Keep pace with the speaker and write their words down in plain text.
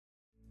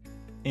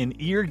An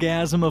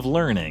eargasm of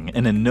learning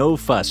in a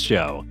no-fuss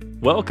show.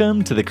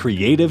 Welcome to the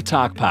Creative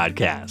Talk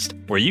Podcast,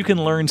 where you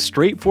can learn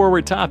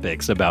straightforward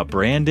topics about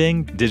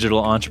branding,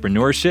 digital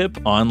entrepreneurship,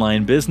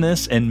 online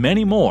business, and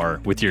many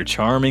more with your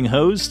charming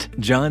host,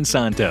 John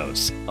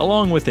Santos,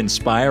 along with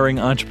inspiring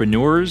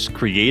entrepreneurs,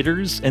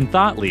 creators, and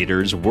thought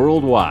leaders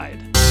worldwide.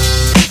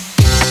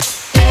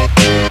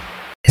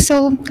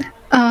 So,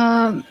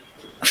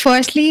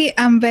 firstly,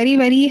 I'm very,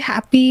 very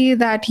happy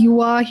that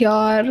you are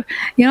here.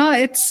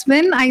 It's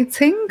been, I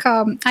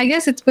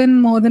guess it's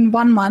been more than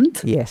 1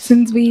 month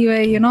since we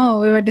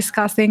were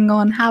discussing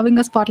on having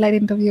a spotlight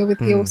interview with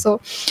you.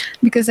 So,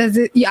 because as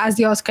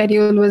your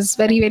schedule was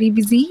very, very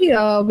busy,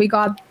 we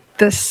got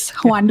this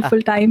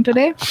wonderful time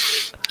today.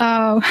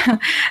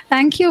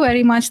 Thank you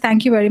very much.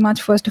 Thank you very much,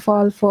 first of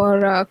all,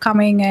 for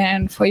coming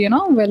and for,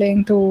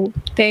 willing to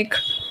take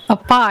a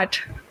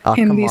part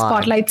in the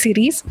Spotlight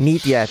series.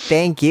 Nitya,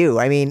 thank you.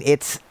 I mean,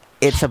 it's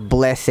a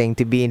blessing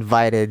to be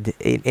invited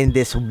in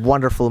this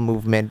wonderful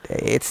movement.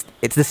 It's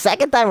the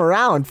second time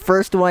around.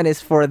 First one is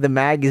for the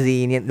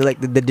magazine, like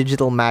the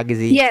digital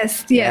magazine.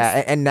 Yes.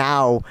 And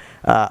now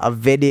a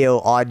video,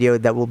 audio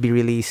that will be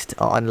released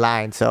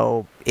online.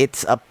 So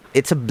it's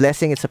a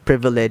blessing. It's a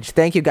privilege.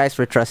 Thank you guys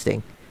for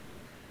trusting.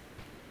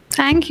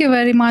 Thank you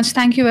very much.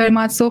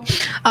 So,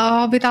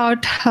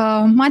 without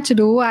much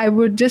ado, I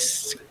would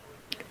just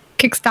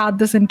kickstart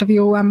this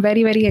interview. I'm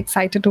very, very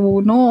excited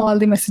to know all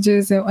the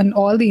messages and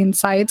all the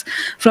insights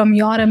from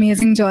your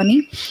amazing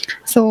journey.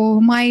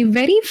 So my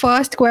very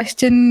first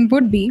question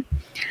would be,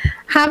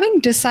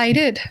 having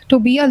decided to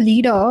be a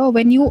leader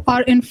when you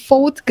are in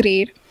 4th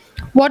grade,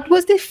 what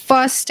was the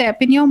first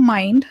step in your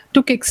mind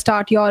to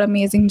kickstart your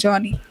amazing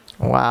journey?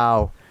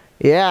 Wow.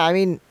 Yeah, I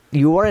mean,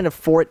 you are in the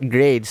 4th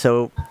grade,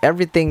 so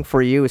everything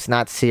for you is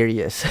not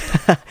serious.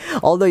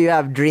 Although you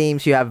have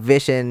dreams, you have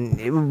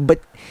vision,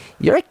 but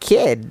you're a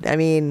kid. I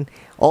mean,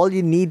 all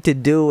you need to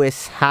do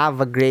is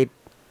have a great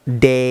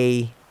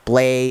day,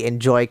 play,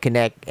 enjoy,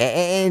 connect.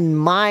 In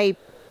my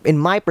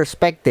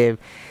perspective,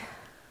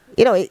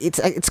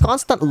 it's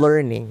constant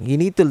learning. You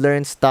need to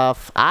learn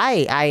stuff.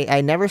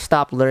 I never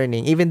stopped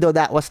learning, even though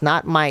that was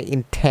not my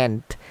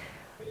intent,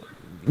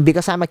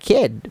 because I'm a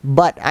kid.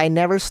 But I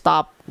never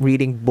stopped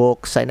reading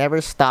books. I never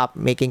stopped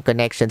making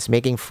connections,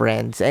 making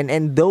friends,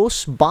 and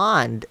those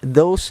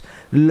those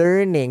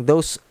learning,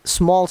 those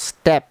small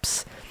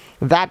steps,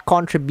 that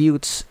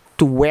contributes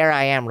to where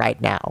I am right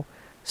now.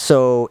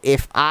 So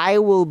if I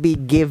will be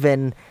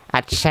given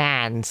a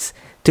chance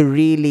to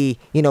really,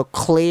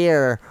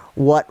 clear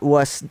what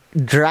was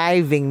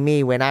driving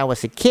me when I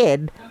was a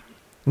kid,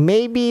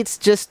 maybe it's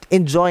just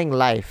enjoying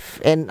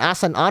life. And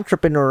as an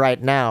entrepreneur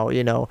right now,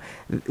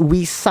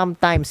 we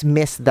sometimes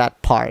miss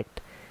that part.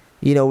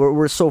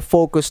 We're so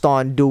focused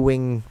on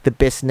doing the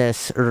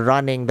business,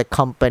 running the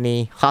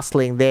company,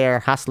 hustling there,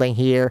 hustling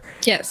here.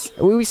 Yes.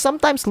 We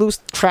sometimes lose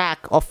track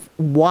of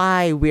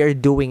why we're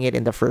doing it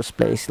in the first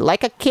place.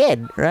 Like a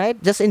kid,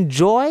 right? Just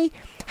enjoy,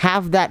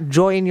 have that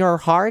joy in your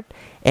heart,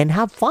 and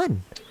have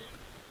fun.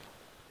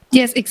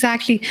 Yes,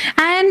 exactly.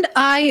 And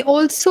I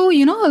also,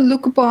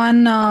 look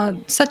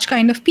upon such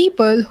kind of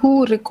people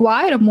who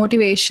require a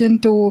motivation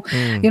to,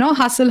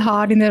 hustle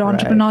hard in their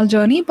entrepreneurial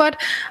journey.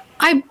 But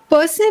I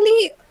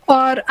personally,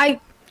 I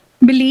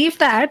believe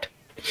that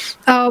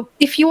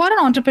if you are an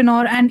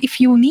entrepreneur and if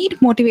you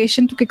need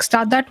motivation to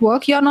kickstart that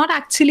work, you're not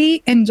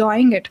actually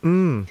enjoying it.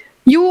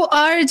 You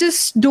are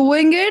just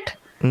doing it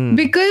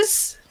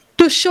because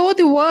to show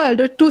the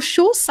world or to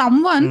show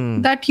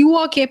someone that you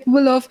are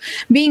capable of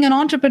being an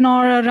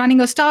entrepreneur or running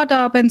a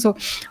startup and so.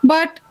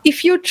 But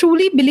if you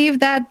truly believe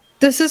that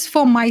this is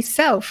for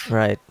myself,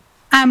 right,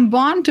 I'm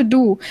born to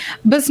do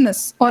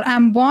business or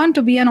I'm born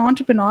to be an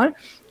entrepreneur,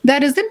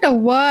 there isn't a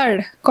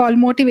word called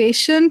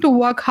motivation to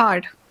work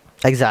hard.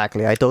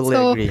 Exactly. I totally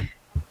agree.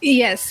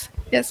 Yes.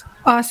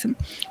 Awesome.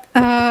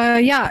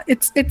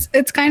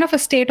 It's kind of a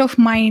state of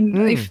mind.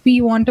 If we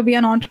want to be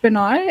an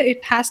entrepreneur,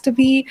 it has to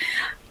be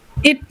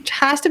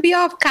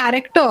of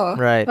character.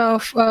 Right.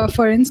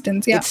 For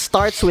instance, yeah. It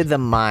starts with the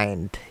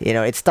mind.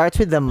 It starts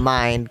with the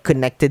mind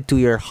connected to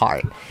your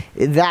heart.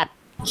 That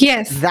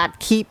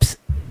keeps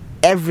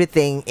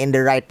everything in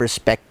the right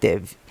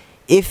perspective.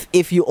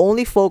 If you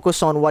only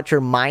focus on what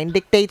your mind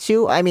dictates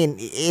you, I mean,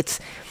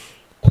 it's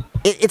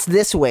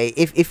this way.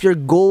 If your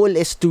goal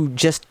is to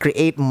just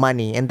create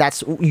money and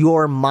that's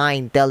your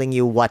mind telling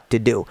you what to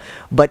do,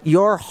 but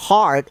your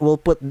heart will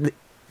put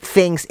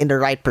things in the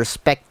right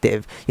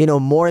perspective,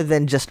 more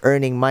than just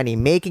earning money,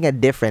 making a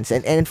difference.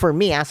 And for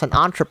me as an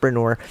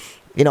entrepreneur,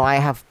 I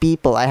have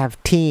people, I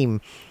have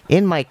team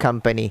in my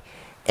company,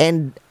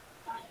 and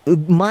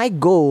my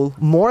goal,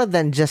 more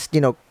than just,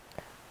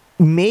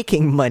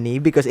 making money,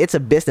 because it's a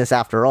business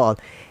after all,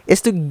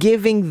 is to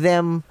giving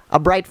them a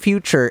bright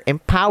future,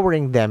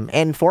 empowering them.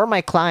 And for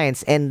my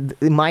clients and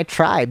my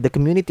tribe, the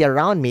community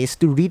around me, is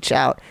to reach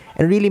out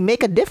and really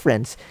make a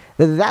difference.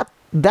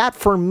 That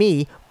for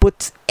me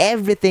puts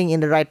everything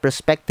in the right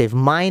perspective,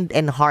 mind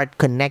and heart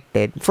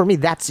connected. For me,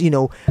 that's,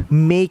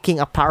 making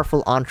a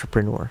powerful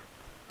entrepreneur.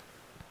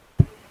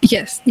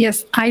 Yes,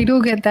 I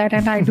do get that,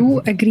 and I do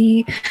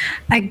agree.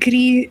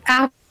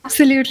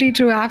 Absolutely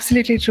true.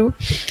 Absolutely true.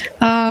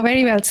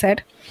 Very well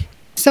said.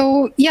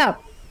 So, yeah,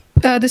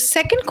 the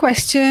second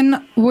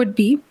question would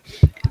be,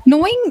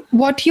 knowing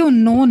what you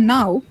know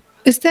now,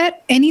 is there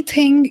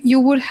anything you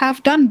would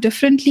have done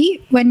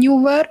differently when you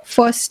were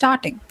first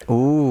starting?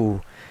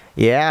 Ooh,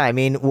 yeah. I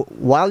mean,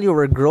 while you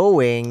were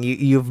growing,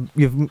 you've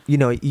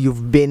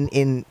been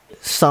in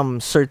some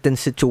certain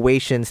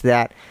situations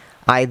that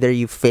either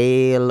you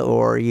fail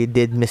or you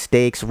did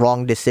mistakes,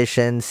 wrong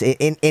decisions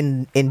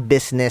in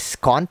business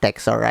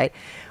context. All right,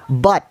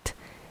 but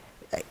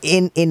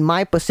in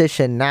my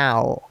position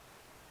now,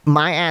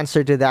 my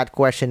answer to that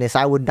question is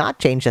I would not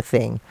change a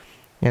thing.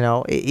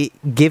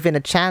 Given a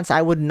chance,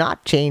 I would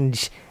not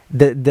change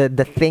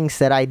the things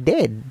that I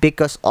did,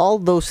 because all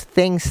those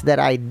things that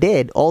I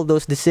did, all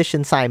those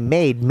decisions I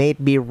made, may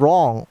it be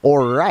wrong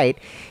or right,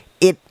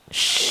 it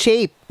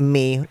shaped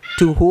me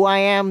to who I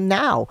am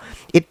now.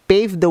 It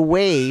paved the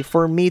way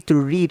for me to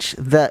reach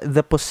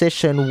the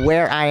position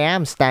where I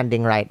am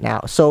standing right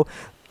now. So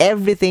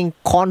everything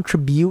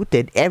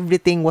contributed,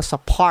 everything was a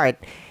part.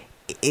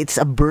 It's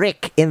a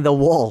brick in the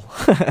wall.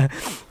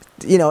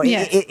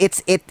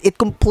 Yes. It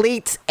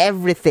completes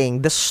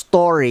everything. The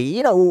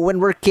story. When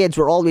we're kids,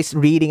 we're always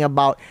reading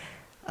about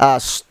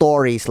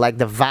stories like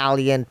the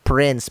valiant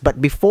prince.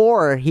 But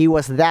before he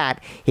was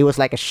that, he was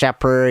like a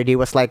shepherd. He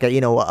was like a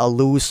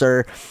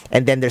loser.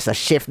 And then there's a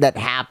shift that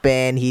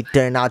happened. He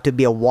turned out to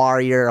be a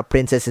warrior, a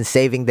princess, and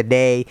saving the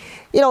day.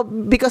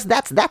 Because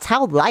that's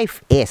how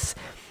life is.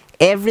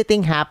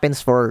 Everything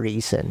happens for a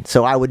reason.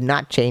 So I would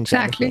not change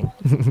anything.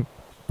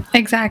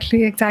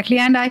 Exactly.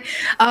 And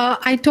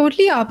I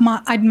totally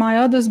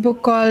admire this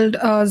book called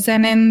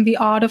Zen, The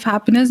Art of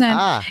Happiness.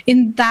 And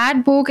in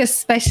that book,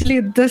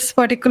 especially this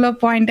particular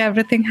point,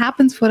 everything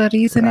happens for a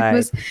reason. Right. It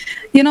was,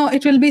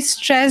 it will be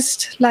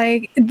stressed.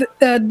 Like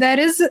there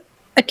is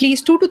at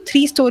least 2 to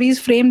 3 stories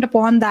framed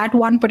upon that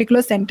one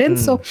particular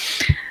sentence. So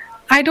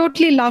I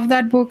totally love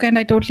that book, and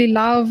I totally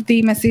love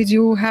the message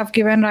you have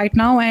given right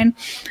now. And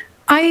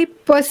I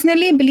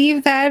personally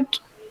believe that,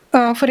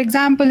 for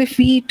example, if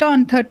we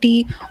turn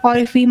 30, or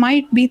if we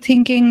might be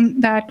thinking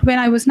that when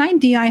I was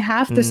 90, I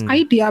have this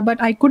idea, but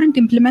I couldn't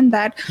implement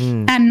that.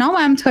 And now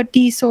I'm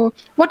 30. So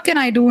what can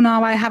I do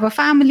now? I have a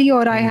family,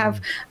 or I have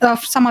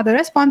some other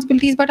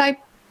responsibilities. But I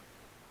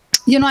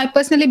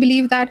personally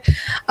believe that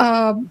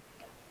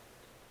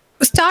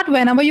start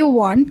whenever you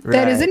want. Right.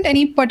 There isn't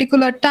any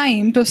particular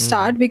time to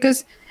start,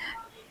 because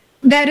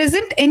there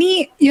isn't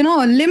any,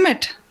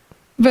 limit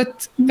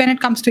with when it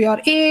comes to your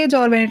age,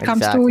 or when it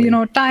comes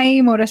to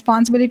time or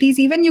responsibilities.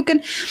 Even you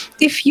can,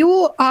 if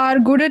you are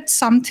good at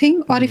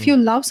something, or if you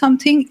love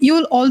something,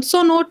 you'll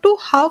also know to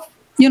how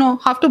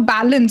to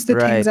balance the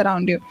things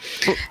around you.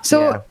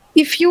 So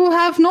if you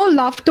have no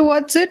love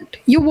towards it,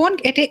 you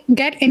won't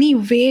get any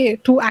way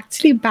to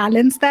actually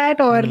balance that,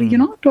 or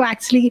to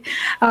actually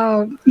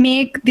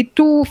make the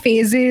two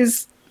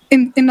phases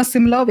in a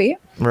similar way.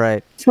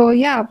 Right. So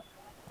yeah.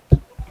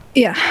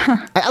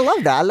 I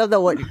love that.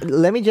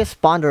 Let me just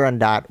ponder on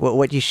that,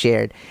 what you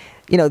shared.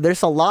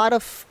 There's a lot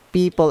of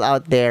people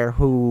out there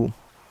who,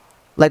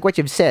 like what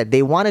you've said,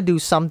 they want to do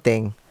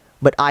something,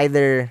 but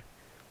either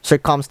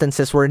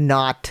circumstances were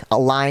not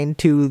aligned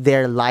to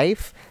their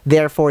life,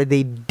 therefore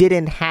they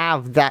didn't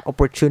have that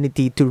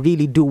opportunity to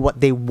really do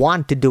what they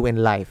want to do in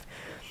life.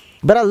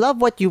 But I love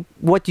what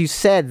you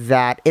said,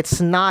 that it's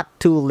not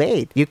too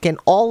late. You can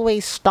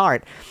always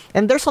start.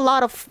 And there's a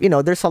lot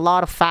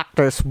of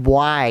factors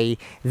why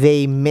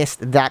they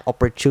missed that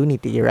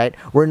opportunity, right?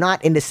 We're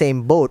not in the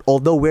same boat,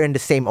 although we're in the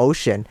same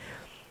ocean.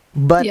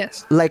 But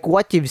like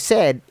what you've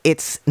said,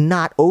 it's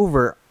not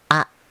over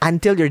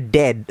until you're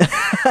dead.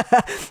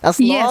 As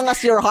long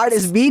as your heart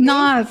is beating,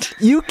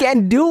 you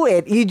can do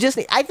it.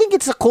 I think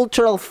it's a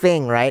cultural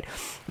thing, right?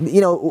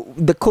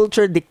 The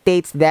culture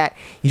dictates that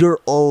you're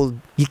old,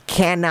 you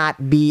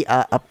cannot be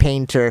a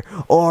painter,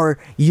 or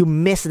you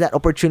miss that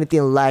opportunity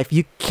in life,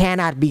 you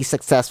cannot be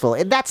successful.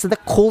 And that's the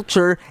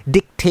culture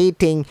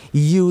dictating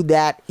you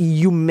that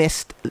you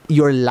missed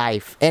your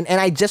life. And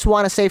I just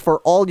want to say, for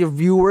all your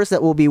viewers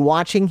that will be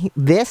watching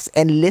this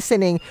and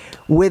listening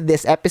on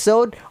this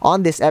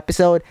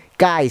episode,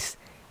 guys,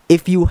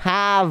 if you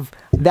have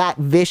that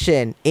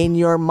vision in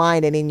your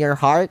mind and in your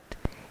heart,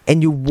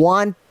 and you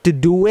want to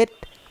do it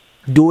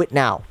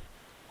now.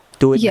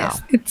 Do it now.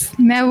 Yes, it's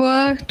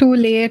never too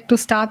late to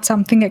start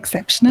something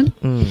exceptional.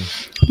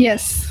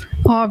 Yes,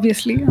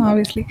 obviously.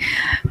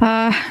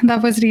 That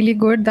was really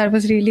good.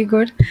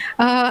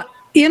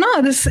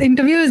 This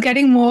interview is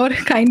getting more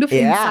kind of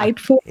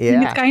insightful.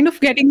 It's kind of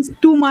getting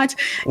too much,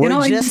 We're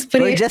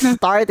inspiration. just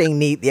starting,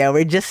 Neet. Yeah,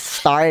 we're just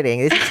starting.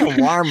 It's just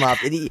a warm up.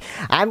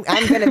 I'm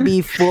gonna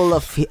be full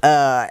of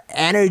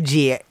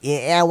energy.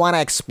 I want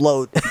to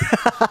explode,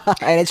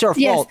 and it's your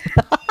fault.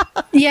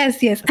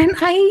 Yes. And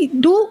I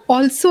do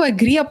also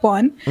agree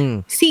upon,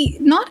 see,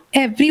 not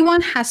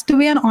everyone has to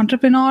be an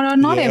entrepreneur, or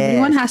not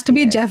everyone has to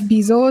be Jeff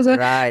Bezos, or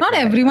not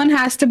everyone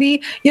has to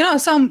be,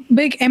 some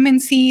big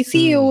MNC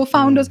CEO,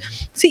 founders.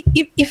 see,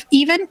 if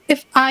even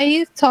if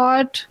I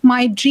thought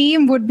my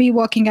dream would be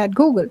working at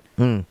Google,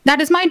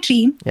 that is my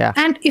dream. Yeah.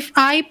 And if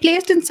I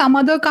placed in some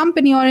other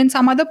company or in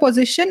some other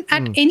position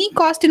at any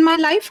cost in my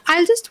life,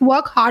 I'll just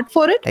work hard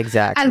for it.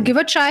 Exactly. I'll give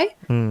a try.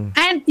 And,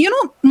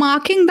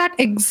 marking that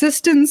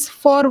existence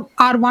for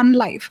our one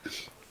life.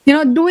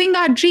 Doing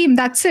our dream,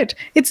 that's it.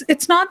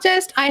 It's not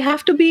just I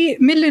have to be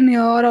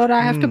millionaire or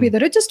I have to be the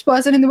richest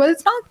person in the world.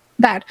 It's not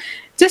that.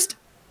 Just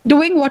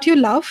doing what you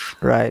love.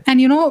 Right.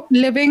 And,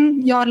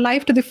 living your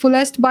life to the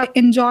fullest by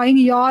enjoying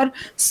your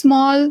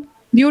small,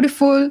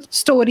 beautiful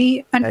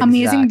story and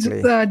amazing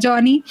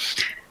journey.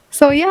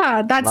 So,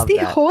 yeah, that's Love the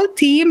that. whole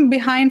theme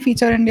behind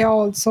Feature India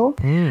also.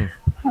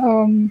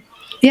 That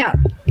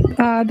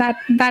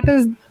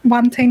is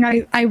one thing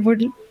I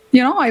would...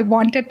 I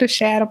wanted to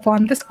share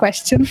upon this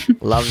question.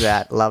 Love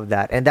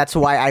that. And that's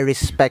why I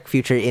respect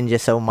Future India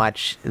so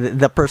much.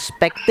 The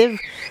perspective,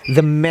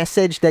 the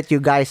message that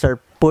you guys are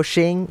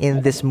pushing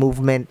in this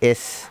movement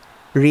is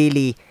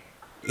really,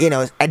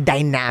 a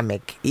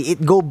dynamic.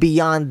 It go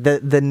beyond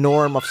the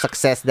norm of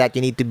success that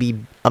you need to be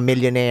a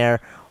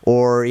millionaire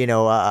or,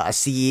 a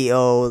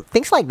CEO,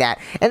 things like that.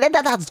 And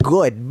that's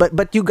good.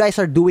 But you guys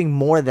are doing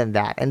more than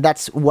that. And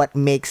that's what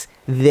makes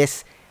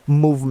this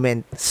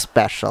movement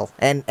special,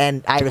 and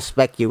I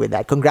respect you with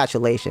that.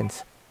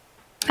 Congratulations.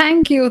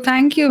 Thank you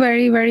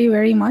very, very,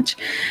 very much.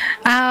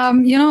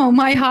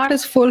 My heart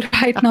is full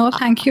right now.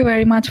 Thank you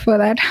very much for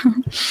that.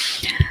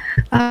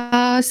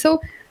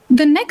 So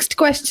the next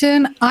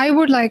question I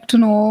would like to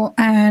know,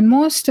 and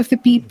most of the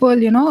people,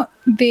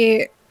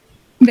 they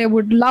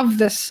would love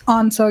this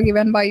answer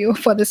given by you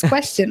for this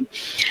question.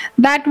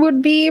 That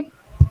would be,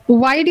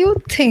 why do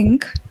you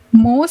think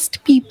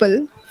most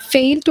people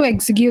fail to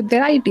execute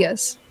their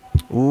ideas?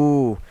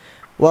 Ooh,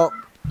 well,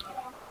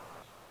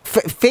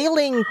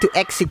 failing to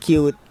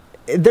execute,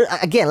 there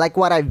again, like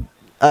what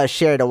I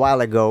shared a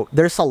while ago,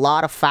 there's a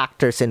lot of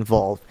factors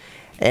involved,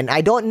 and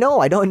I don't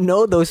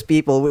know those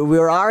people. We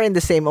are in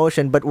the same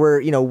ocean, but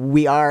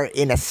we are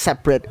in a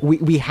separate.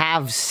 We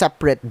have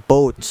separate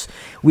boats.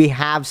 We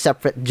have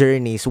separate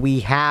journeys. We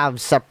have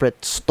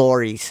separate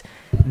stories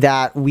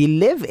that we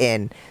live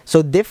in.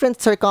 So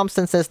different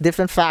circumstances,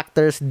 different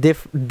factors,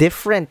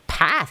 different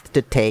path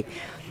to take.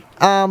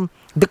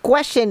 The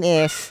question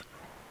is,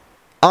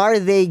 are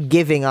they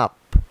giving up?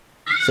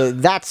 So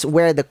that's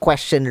where the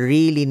question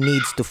really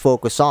needs to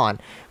focus on.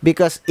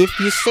 Because if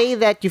you say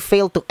that you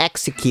failed to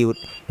execute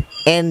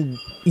and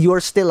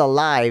you're still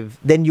alive,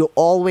 then you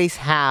always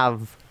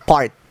have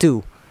part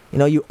 2.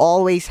 You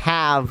always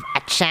have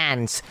a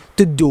chance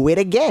to do it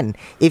again.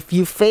 If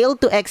you fail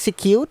to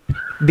execute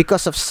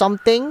because of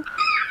something,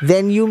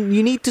 then you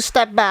need to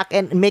step back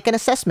and make an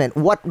assessment.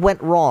 What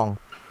went wrong?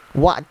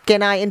 What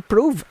can I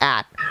improve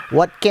at?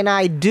 What can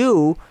I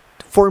do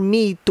for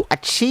me to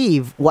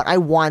achieve what I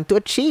want to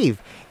achieve?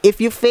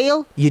 If you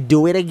fail, you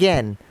do it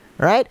again,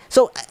 right?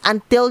 So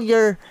until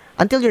you're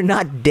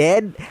not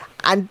dead,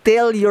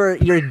 until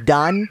you're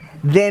done,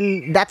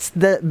 then that's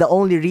the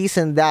only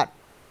reason that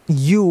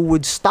you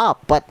would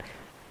stop. But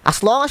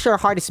as long as your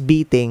heart is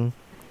beating,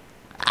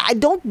 I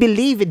don't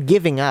believe in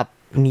giving up,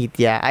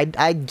 Nitya.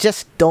 I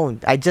just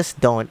don't.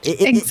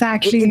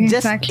 Exactly.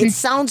 It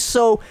sounds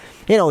so,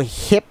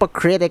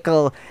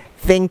 hypocritical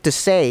thing to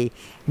say,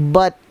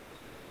 but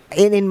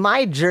in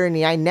my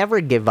journey, I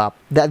never give up.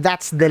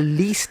 That's the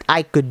least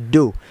I could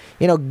do.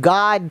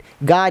 God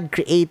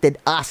created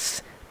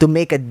us to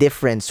make a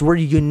difference. We're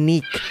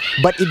unique,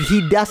 but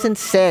He doesn't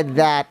say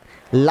that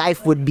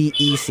life would be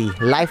easy.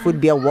 Life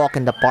would be a walk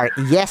in the park.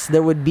 Yes,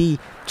 there would be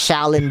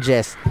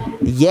challenges.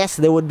 Yes,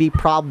 there would be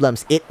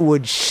problems. It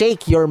would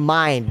shake your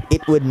mind.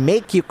 It would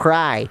make you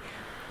cry.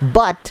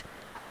 But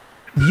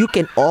you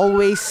can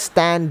always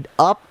stand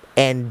up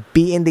and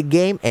be in the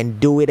game and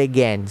do it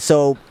again.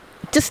 So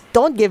just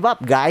don't give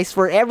up, guys.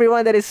 For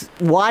everyone that is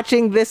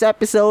watching this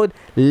episode,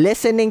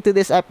 listening to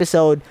this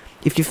episode,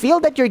 if you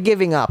feel that you're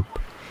giving up,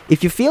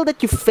 if you feel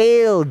that you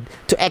failed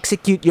to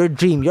execute your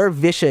dream, your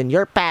vision,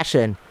 your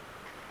passion,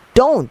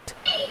 don't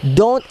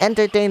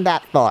entertain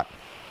that thought.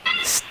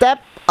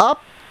 Step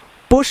up,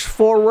 push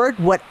forward.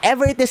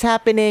 Whatever it is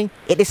happening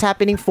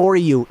for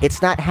you.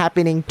 It's not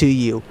happening to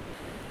you.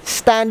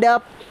 Stand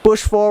up,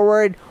 push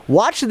forward,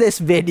 watch this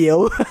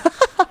video.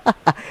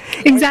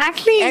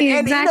 Exactly.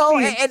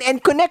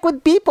 And connect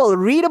with people.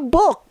 Read a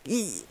book.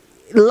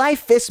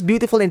 Life is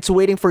beautiful and it's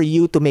waiting for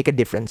you to make a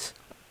difference.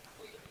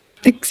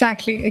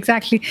 Exactly.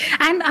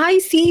 And I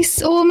see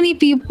so many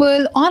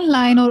people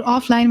online or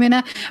offline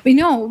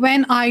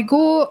when I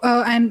go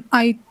and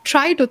I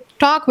try to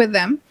talk with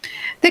them,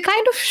 they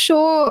kind of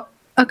show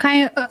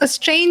a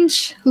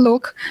strange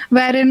look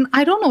wherein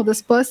I don't know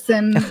this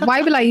person.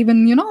 Why will I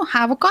even,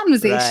 have a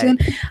conversation?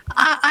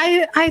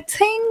 Right. I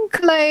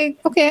think like,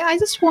 okay, I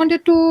just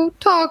wanted to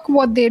talk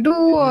what they do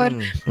or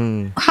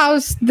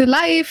how's the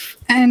life,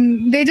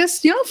 and they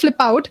just, flip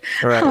out.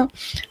 Right.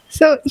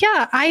 So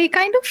yeah, I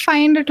kind of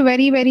find it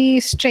very, very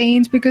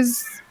strange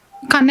because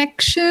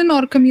connection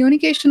or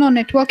communication or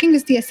networking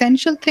is the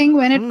essential thing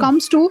when it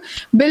comes to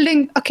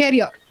building a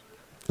career.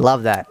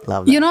 Love that.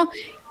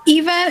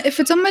 even if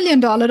it's $1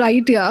 million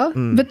idea,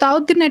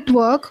 without the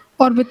network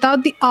or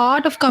without the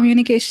art of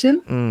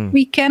communication,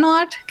 we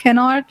cannot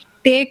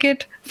take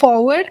it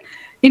forward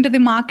into the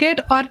market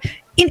or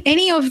in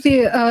any of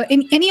the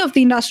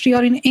industry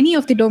or in any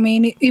of the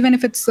domain, even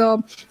if it's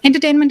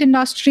entertainment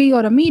industry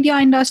or a media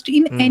industry,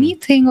 in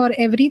anything or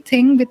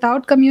everything.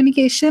 Without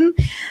communication,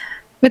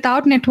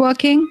 without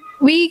networking,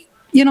 we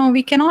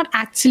cannot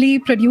actually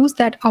produce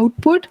that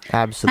output.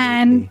 Absolutely.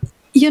 And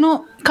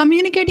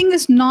communicating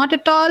is not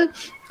at all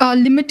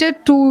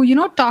limited to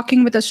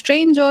talking with a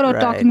stranger or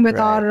Right, talking with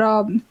right.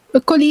 our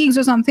colleagues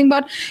or something,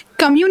 but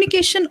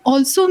communication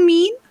also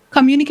mean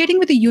communicating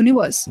with the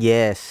universe.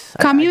 Yes.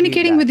 I agree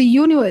Communicating with that. the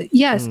universe,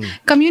 yes.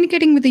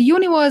 Communicating with the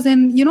universe,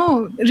 and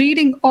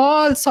reading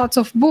all sorts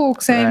of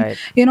books, and Right.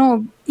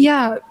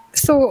 yeah.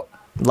 So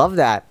Love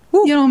that.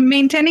 Woo.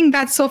 maintaining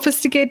that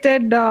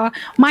sophisticated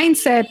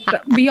mindset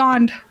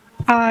beyond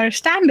our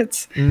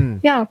standards.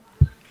 Yeah.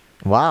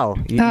 Wow.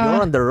 You're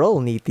on the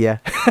roll,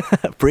 Nitya.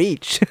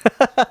 Preach.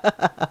 Love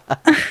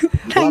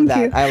Thank that.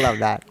 you. I love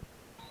that.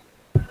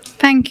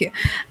 Thank you.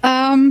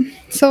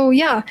 So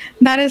yeah,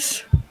 that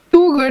is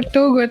too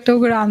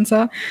good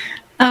answer.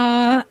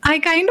 I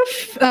kind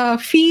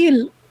of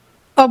feel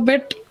a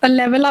bit a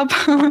level up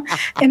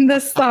in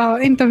this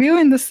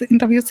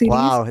interview series.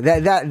 Wow.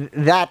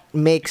 That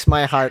makes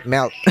my heart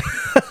melt.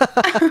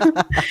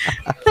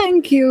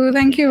 Thank you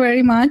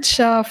very much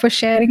for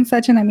sharing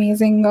such an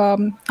amazing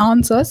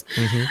answers.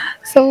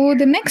 So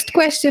the next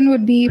question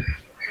would be: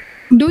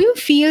 do you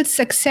feel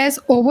success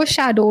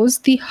overshadows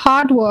the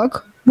hard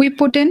work we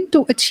put in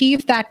to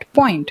achieve that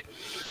point?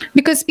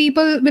 Because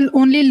people will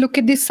only look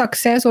at the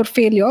success or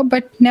failure,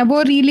 but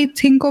never really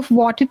think of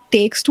what it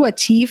takes to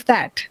achieve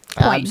that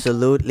point.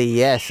 Absolutely,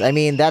 yes. I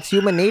mean, that's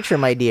human nature,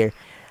 my dear.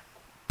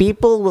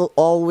 People will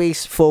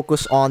always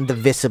focus on the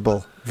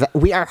visible.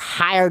 We are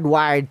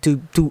hardwired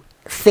to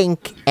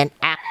think and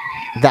act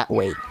that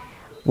way.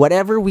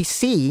 Whatever we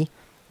see,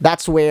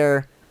 that's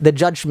where the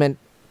judgment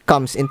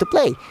comes into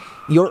play.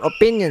 Your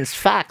opinions,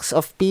 facts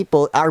of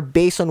people are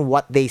based on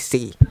what they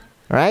see,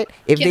 right?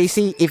 If Yes.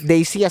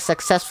 they see a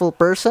successful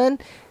person,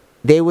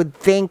 they would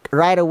think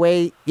right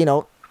away,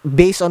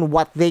 based on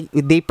what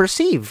they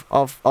perceive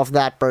of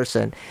that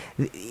person.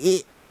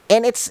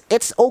 And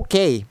it's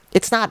okay.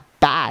 It's not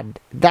bad.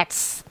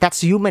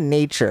 That's human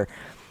nature.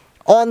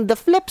 On the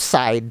flip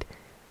side,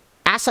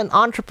 as an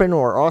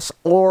entrepreneur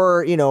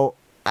or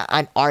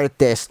an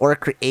artist or a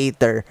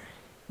creator,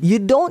 you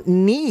don't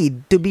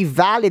need to be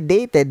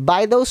validated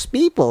by those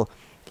people.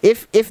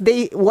 If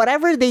they,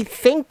 whatever they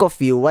think of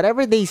you,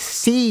 whatever they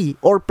see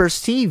or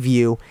perceive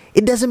you,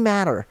 it doesn't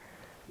matter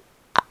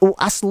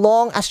as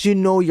long as you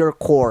know your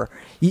core.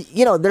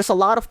 There's a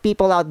lot of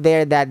people out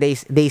there that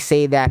they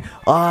say that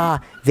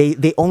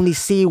they only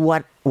see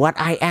what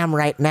I am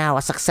right now,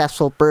 a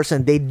successful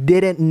person. They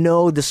didn't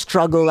know the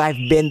struggle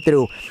I've been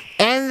through.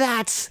 And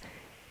that's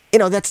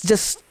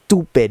just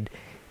stupid.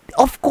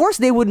 Of course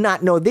they would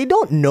not know. They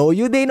don't know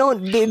you. They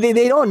don't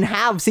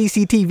have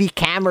CCTV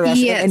cameras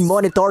Yes. and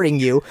monitoring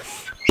you.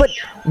 But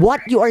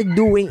what you are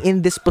doing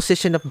in this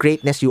position of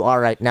greatness you are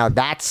right now,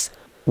 that's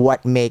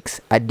what makes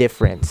a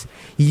difference.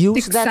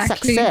 Use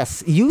Exactly.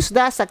 use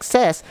that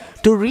success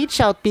to reach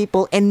out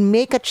people and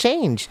make a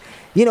change.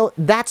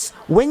 That's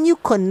when you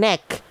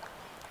connect.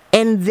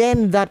 And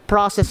then that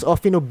process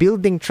of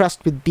building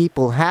trust with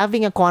people,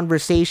 having a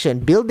conversation,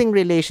 building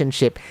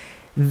relationship,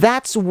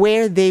 that's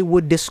where they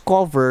would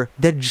discover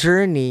the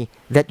journey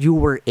that you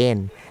were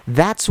in.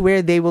 That's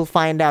where they will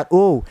find out,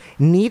 oh,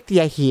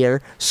 Nitya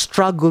here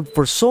struggled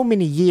for so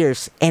many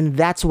years, and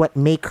that's what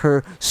make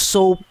her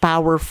so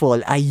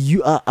powerful.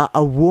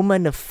 A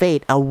woman of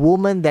faith, a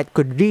woman that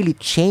could really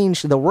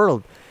change the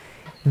world.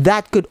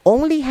 That could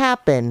only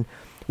happen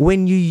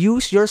when you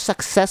use your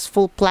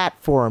successful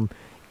platform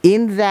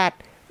in that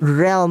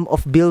realm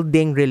of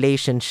building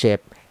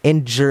relationship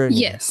and journey.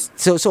 Yes.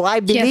 So I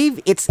believe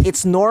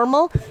it's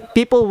normal.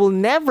 People will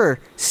never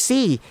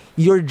see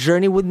your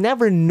journey, would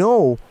never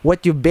know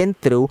what you've been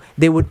through.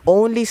 They would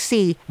only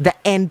see the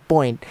end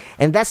point.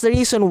 And that's the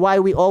reason why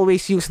we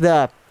always use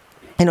the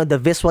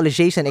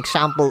visualization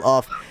example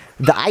of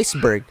the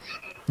iceberg.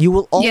 You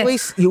will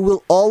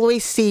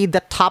always see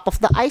the top of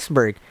the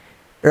iceberg.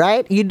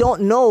 Right? You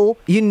don't know,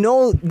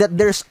 that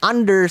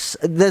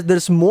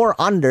there's more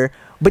under,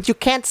 but you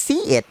can't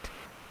see it.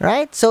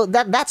 Right? So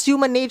that's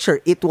human nature.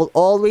 It will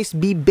always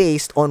be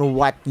based on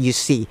what you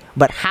see.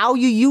 But how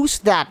you use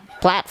that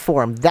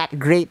platform, that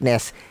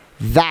greatness,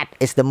 that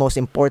is the most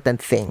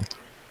important thing.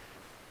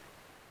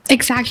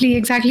 Exactly.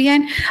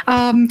 And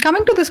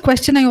coming to this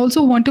question, I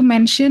also want to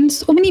mention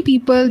so many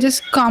people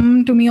just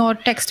come to me or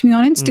text me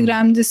on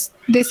Instagram. Just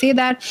they say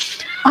that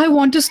I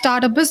want to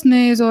start a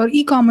business or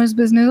e-commerce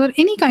business or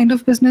any kind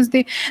of business.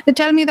 They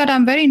tell me that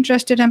I'm very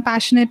interested, I'm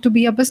passionate to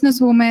be a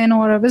businesswoman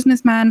or a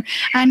businessman.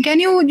 And can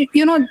you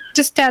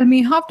just tell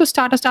me how to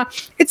start a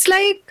start? It's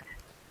like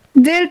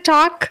they'll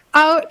talk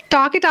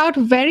it out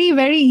very,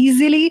 very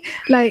easily.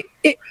 Like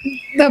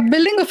the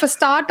building of a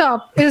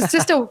startup is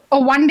just a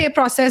 1 day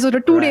process or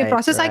a 2 day Right,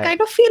 process. I right.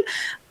 kind of feel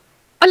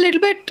a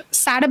little bit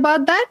sad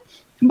about that.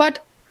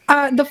 But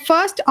the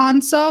first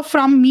answer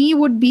from me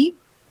would be,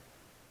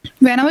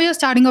 whenever you're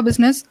starting a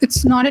business,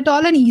 it's not at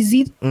all an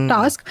easy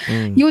task.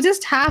 You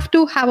just have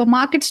to have a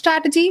market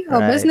strategy, a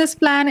Right. business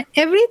plan,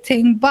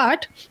 everything.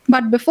 But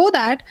before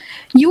that,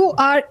 you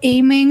are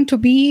aiming to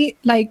be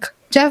like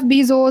Jeff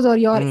Bezos, or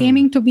you're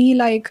aiming to be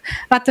like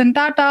Ratan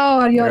Tata,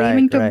 or you're Right,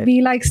 aiming to right.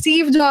 be like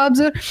Steve Jobs,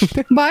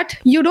 but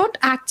you don't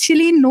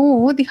actually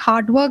know the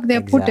hard work they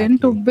put in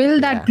to Exactly.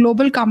 build that Yeah.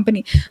 global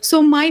company.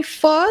 So my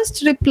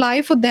first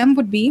reply for them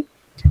would be,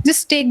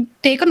 just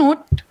take a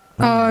note,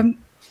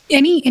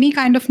 any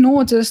kind of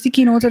notes or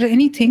sticky notes or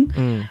anything.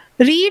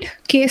 Read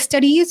case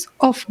studies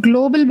of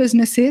global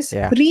businesses.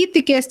 Yeah. Read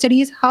the case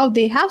studies, how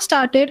they have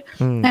started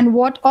and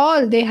what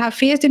all they have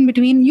faced in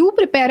between. You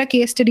prepare a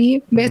case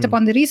study based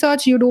upon the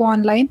research you do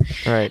online,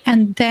 Right.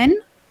 and then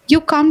you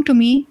come to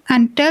me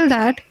and tell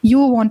that you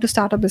want to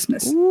start a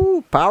business.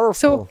 Ooh,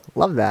 powerful.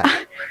 Love that.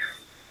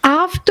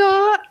 After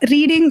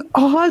reading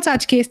all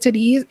such case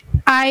studies,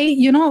 I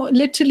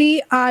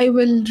literally I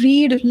will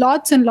read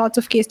lots and lots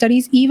of case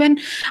studies. Even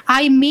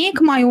I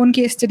make my own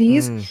case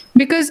studies,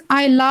 because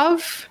I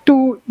love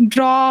to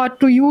draw,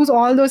 to use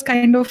all those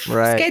kind of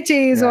Right.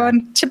 sketches Yeah.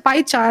 or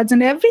pie charts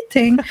and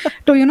everything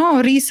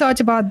to research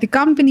about the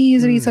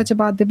companies, research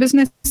about the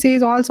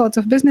businesses, all sorts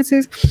of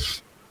businesses,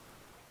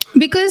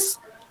 because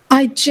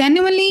I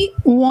genuinely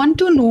want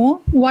to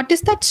know what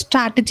is that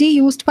strategy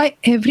used by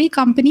every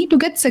company to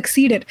get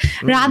succeeded,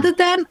 rather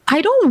than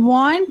I don't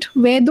want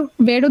where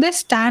do they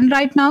stand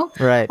right now,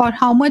 Right. or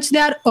how much they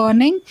are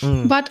earning,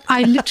 but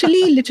I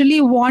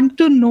literally want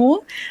to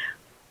know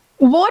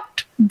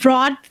what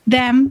brought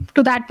them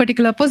to that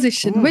particular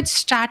position, which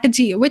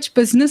strategy, which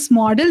business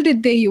model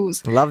did they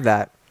use. Love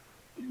that.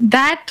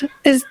 That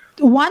is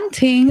one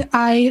thing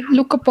I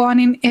look upon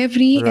in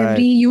every Right.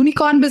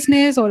 unicorn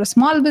business or a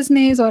small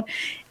business or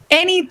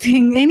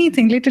anything,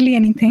 literally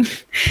anything.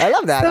 I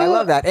love that. I So-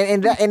 love that.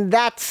 And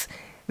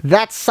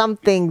that's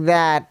something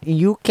that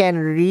you can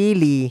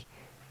really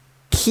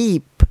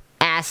keep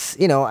as,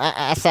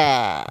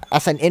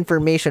 as an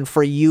information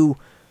for you,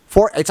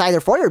 for it's either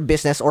for your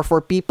business or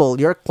for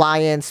people, your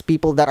clients,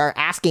 people that are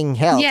asking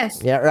help. Yes.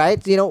 Yeah, right?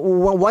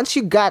 Once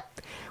you get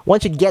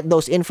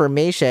those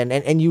information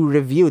and you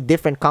review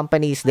different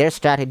companies, their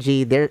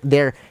strategy,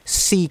 their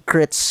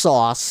secret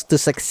sauce to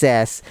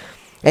success,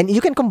 and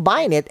you can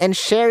combine it and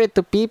share it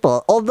to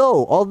people.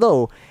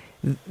 Although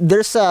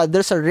there's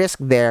a risk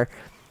there.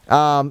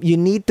 You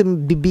need to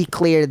be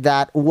clear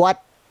that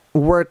what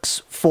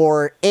works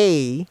for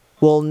A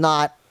will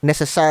not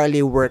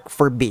necessarily work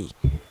for B,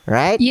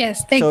 right?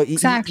 Yes, So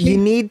exactly. you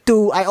need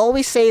to. I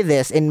always say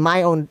this in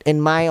my own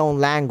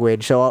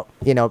language. So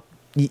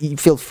you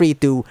feel free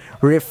to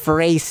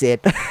rephrase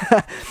it.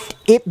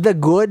 Eat the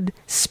good,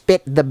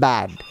 spit the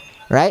bad.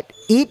 Right?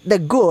 Eat the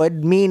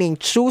good, meaning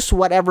choose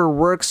whatever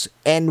works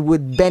and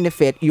would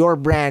benefit your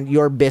brand,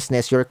 your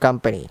business, your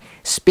company.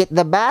 Spit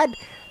the bad,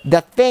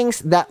 the things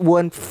that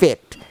won't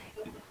fit,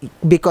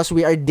 because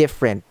we are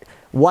different.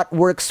 What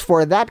works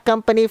for that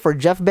company, for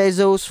Jeff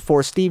Bezos,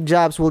 for Steve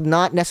Jobs, will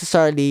not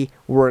necessarily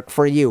work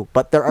for you.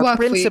 But there are Work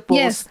for you, principles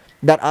yes.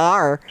 that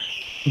are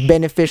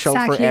beneficial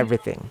for Exactly.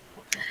 everything.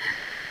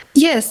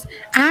 Yes,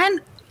 and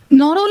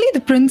not only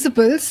the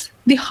principles,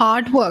 the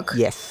hard work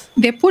Yes.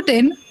 they put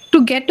in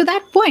to get to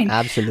that point.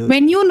 Absolutely.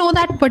 When you know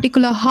that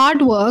particular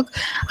hard work,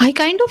 I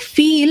kind of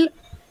feel,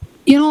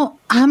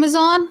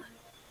 Amazon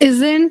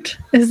isn't,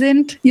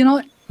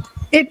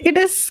 it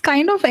is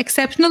kind of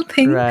exceptional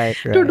thing Right,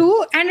 to right.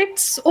 do, and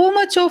it's so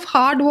much of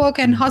hard work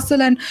and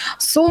hustle and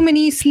so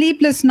many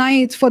sleepless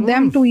nights for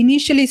them to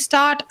initially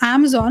start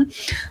Amazon.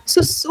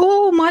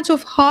 So much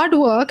of hard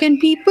work, and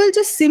people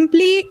just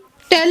simply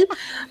tell,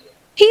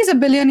 he's a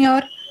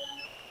billionaire,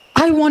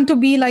 I want to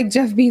be like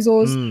Jeff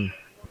Bezos.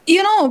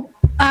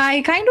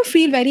 I kind of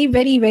feel very,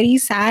 very, very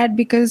sad,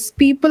 because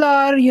people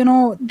are,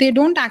 they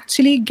don't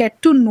actually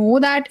get to know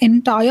that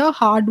entire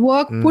hard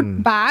work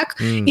put back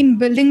in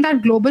building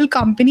that global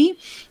company.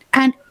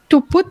 And to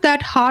put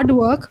that hard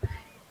work,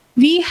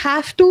 we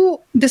have to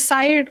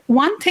decide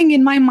one thing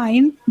in my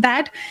mind,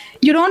 that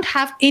you don't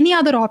have any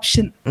other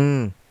option.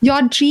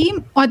 Your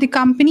dream or the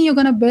company you're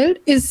going to build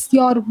is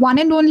your one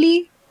and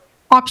only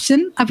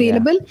option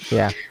available.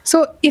 Yeah.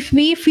 So if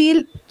we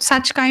feel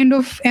such kind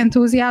of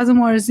enthusiasm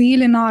or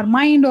zeal in our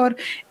mind, or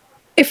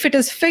if it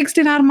is fixed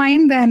in our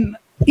mind, then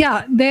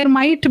yeah, there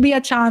might be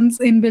a chance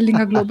in building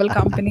a global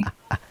company.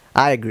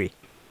 I agree.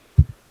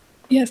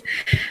 Yes.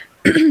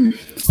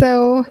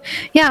 So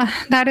yeah,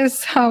 that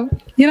is how,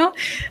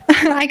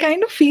 I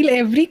kind of feel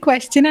every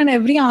question and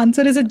every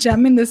answer is a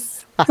gem in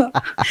this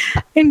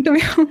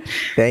interview.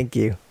 Thank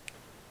you.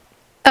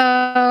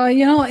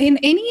 In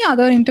any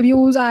other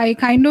interviews, I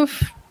kind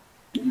of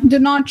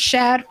did not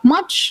share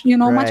much, much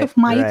Right, of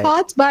my right.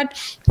 thoughts. But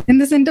in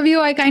this interview,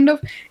 I kind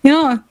of,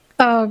 Because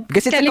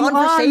it's a telling all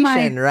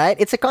conversation, right?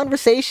 It's a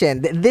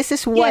conversation. This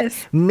is what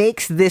Yes.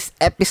 makes this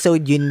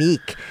episode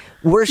unique.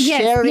 We're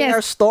Yes, sharing yes.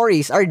 our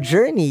stories, our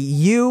journey.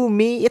 You,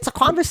 me. It's a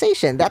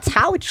conversation. That's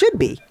how it should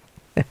be.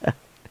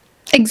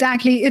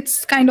 Exactly.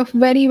 It's kind of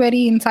very,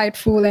 very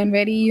insightful and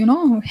very,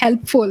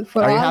 helpful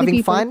for Are you all the having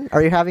people. fun?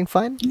 Are you having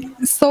fun?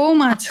 So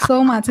much,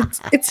 so much.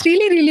 It's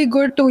really, really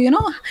good to,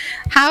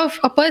 have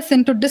a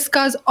person to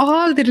discuss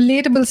all the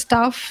relatable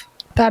stuff.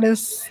 That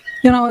is,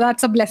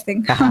 that's a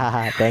blessing.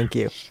 Thank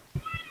you.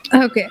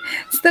 Okay.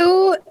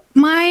 So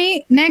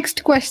my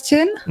next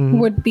question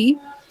would be,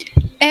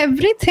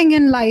 everything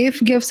in life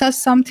gives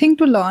us something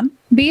to learn,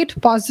 be it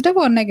positive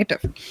or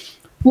negative.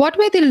 What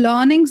were the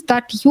learnings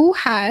that you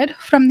had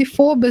from the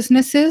 4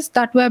 businesses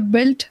that were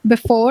built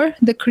before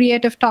the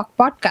Creative Talk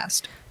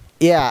podcast?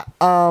 Yeah.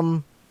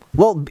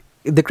 Well,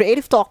 the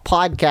Creative Talk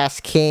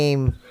podcast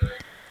came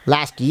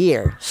last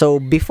year. So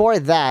before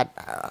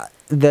that,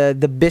 the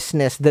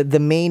business, the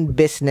main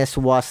business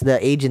was the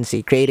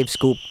agency, Creative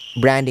Scoop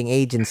Branding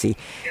Agency.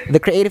 The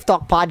Creative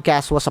Talk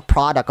podcast was a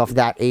product of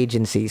that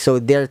agency. So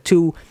they're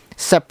 2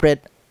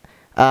 separate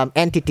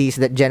entities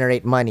that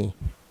generate money.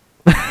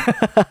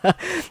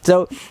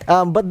 So,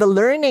 but the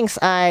learnings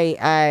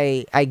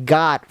I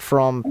got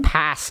from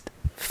past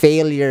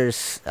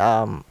failures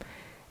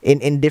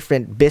in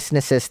different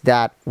businesses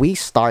that we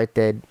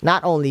started,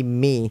 not only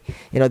me,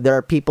 there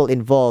are people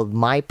involved.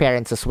 My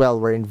parents as well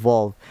were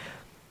involved.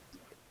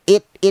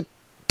 It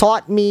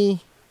taught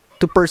me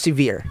to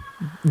persevere.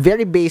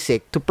 Very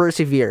basic, to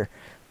persevere,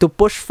 to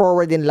push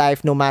forward in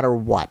life no matter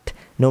what,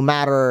 no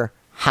matter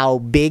how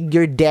big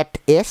your debt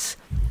is.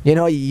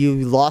 You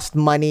lost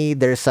money,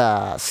 there's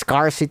a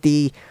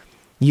scarcity,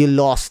 you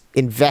lost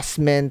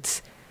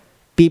investments,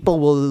 people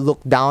will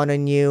look down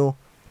on you,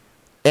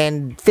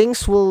 and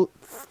things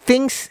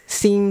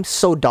seem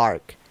so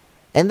dark.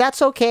 And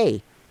that's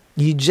okay.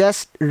 You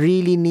just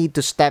really need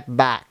to step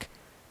back,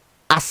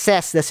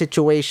 assess the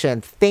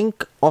situation,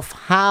 think of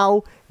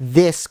how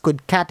this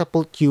could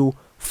catapult you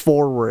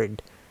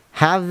forward.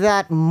 Have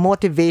that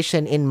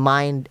motivation in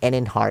mind and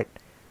in heart.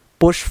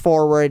 Push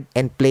forward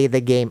and play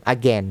the game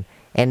again.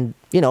 And,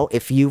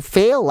 if you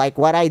fail like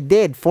what I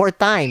did 4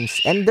 times,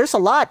 and there's a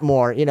lot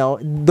more,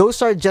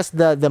 those are just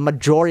the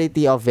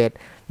majority of it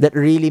that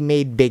really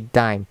made big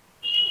time.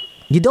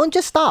 You don't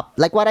just stop.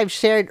 Like what I've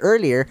shared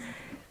earlier,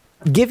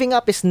 giving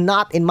up is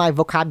not in my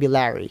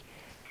vocabulary.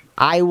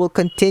 I will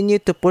continue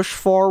to push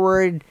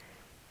forward,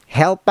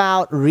 help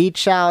out,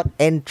 reach out,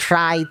 and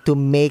try to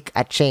make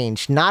a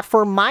change. Not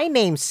for my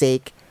name's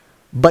sake,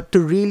 but to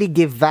really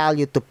give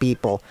value to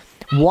people.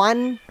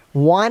 One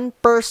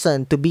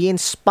person to be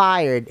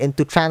inspired and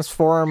to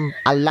transform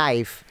a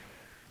life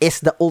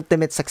is the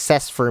ultimate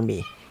success for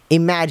me.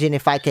 Imagine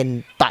if I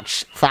can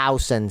touch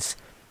thousands,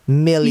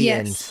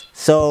 millions. Yes.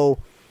 So,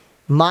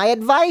 my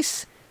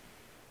advice,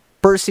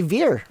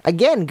 persevere.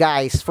 Again,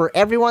 guys, for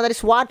everyone that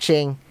is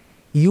watching,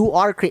 you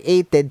are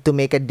created to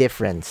make a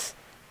difference.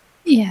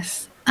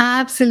 Yes,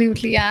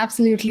 absolutely,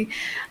 absolutely.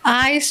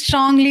 I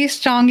strongly,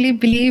 strongly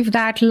believe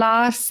that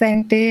last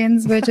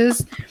sentence, which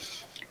is,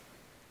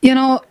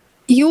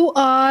 you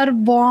are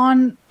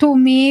born to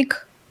make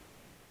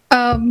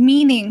a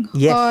meaning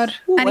or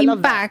an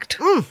impact.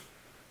 I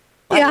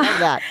love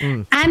that.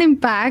 An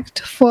impact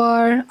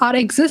for our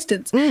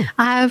existence.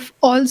 I have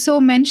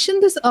also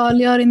mentioned this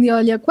earlier in the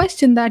earlier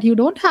question that you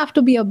don't have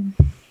to be a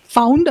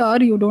founder,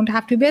 you don't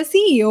have to be a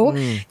CEO,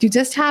 you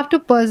just have to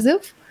pursue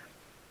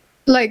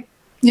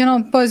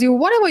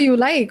whatever you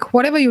like,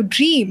 whatever you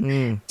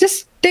dream.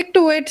 Just stick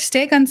to it,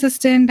 stay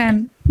consistent,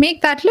 and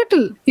make that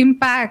little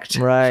impact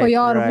for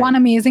your one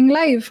amazing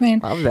life.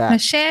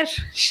 And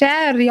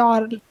share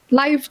your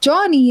life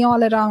journey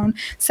all around.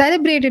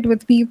 Celebrate it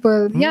with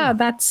people. Yeah,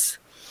 that's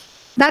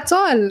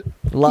all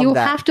you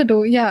have to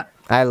do. Yeah.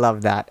 I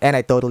love that. And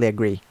I totally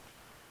agree.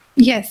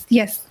 Yes,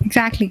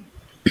 exactly.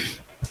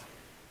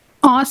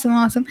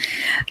 Awesome.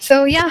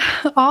 So yeah,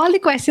 all the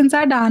questions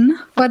are done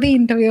for the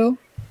interview.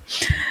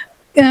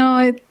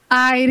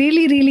 I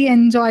really, really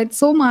enjoyed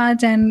so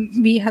much, and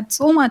we had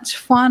so much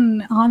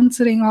fun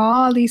answering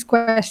all these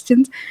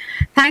questions.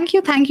 Thank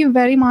you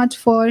very much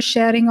for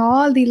sharing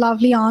all the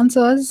lovely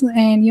answers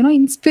and,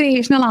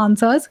 inspirational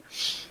answers.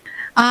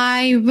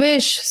 I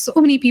wish so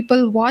many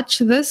people watch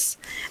this,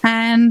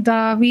 and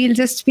we'll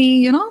just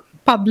be,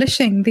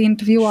 publishing the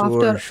interview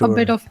after a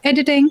bit of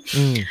editing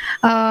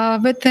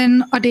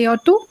within a day or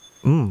 2.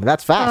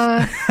 That's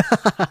fast.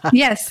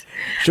 Yes.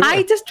 Sure.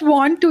 I just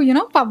want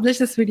to, publish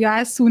this video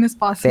as soon as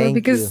possible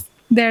because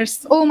there's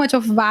so much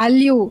of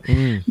value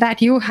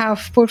that you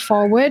have put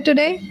forward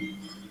today.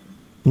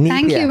 Nithya,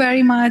 thank you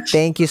very much.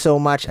 Thank you so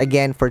much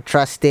again for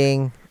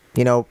trusting,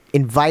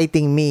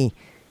 inviting me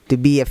to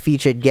be a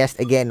featured guest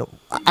again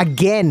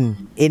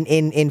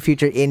in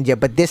Future India,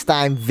 but this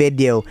time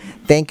video.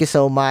 Thank you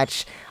so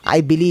much.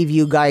 I believe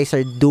you guys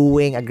are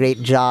doing a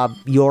great job.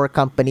 Your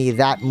company,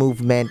 that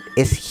movement,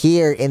 is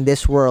here in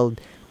this world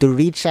to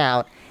reach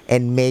out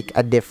and make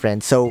a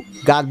difference. So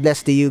God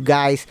bless to you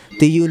guys,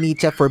 to you,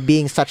 Nithya, for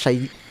being such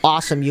an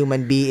awesome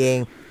human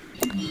being.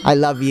 I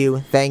love you.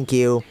 Thank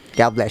you.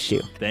 God bless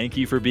you. Thank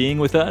you for being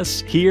with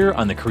us here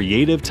on the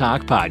Creative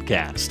Talk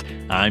Podcast.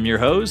 I'm your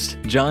host,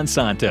 John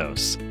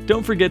Santos.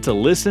 Don't forget to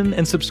listen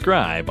and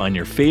subscribe on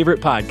your favorite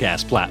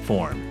podcast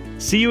platform.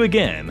 See you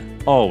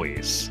again,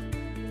 always.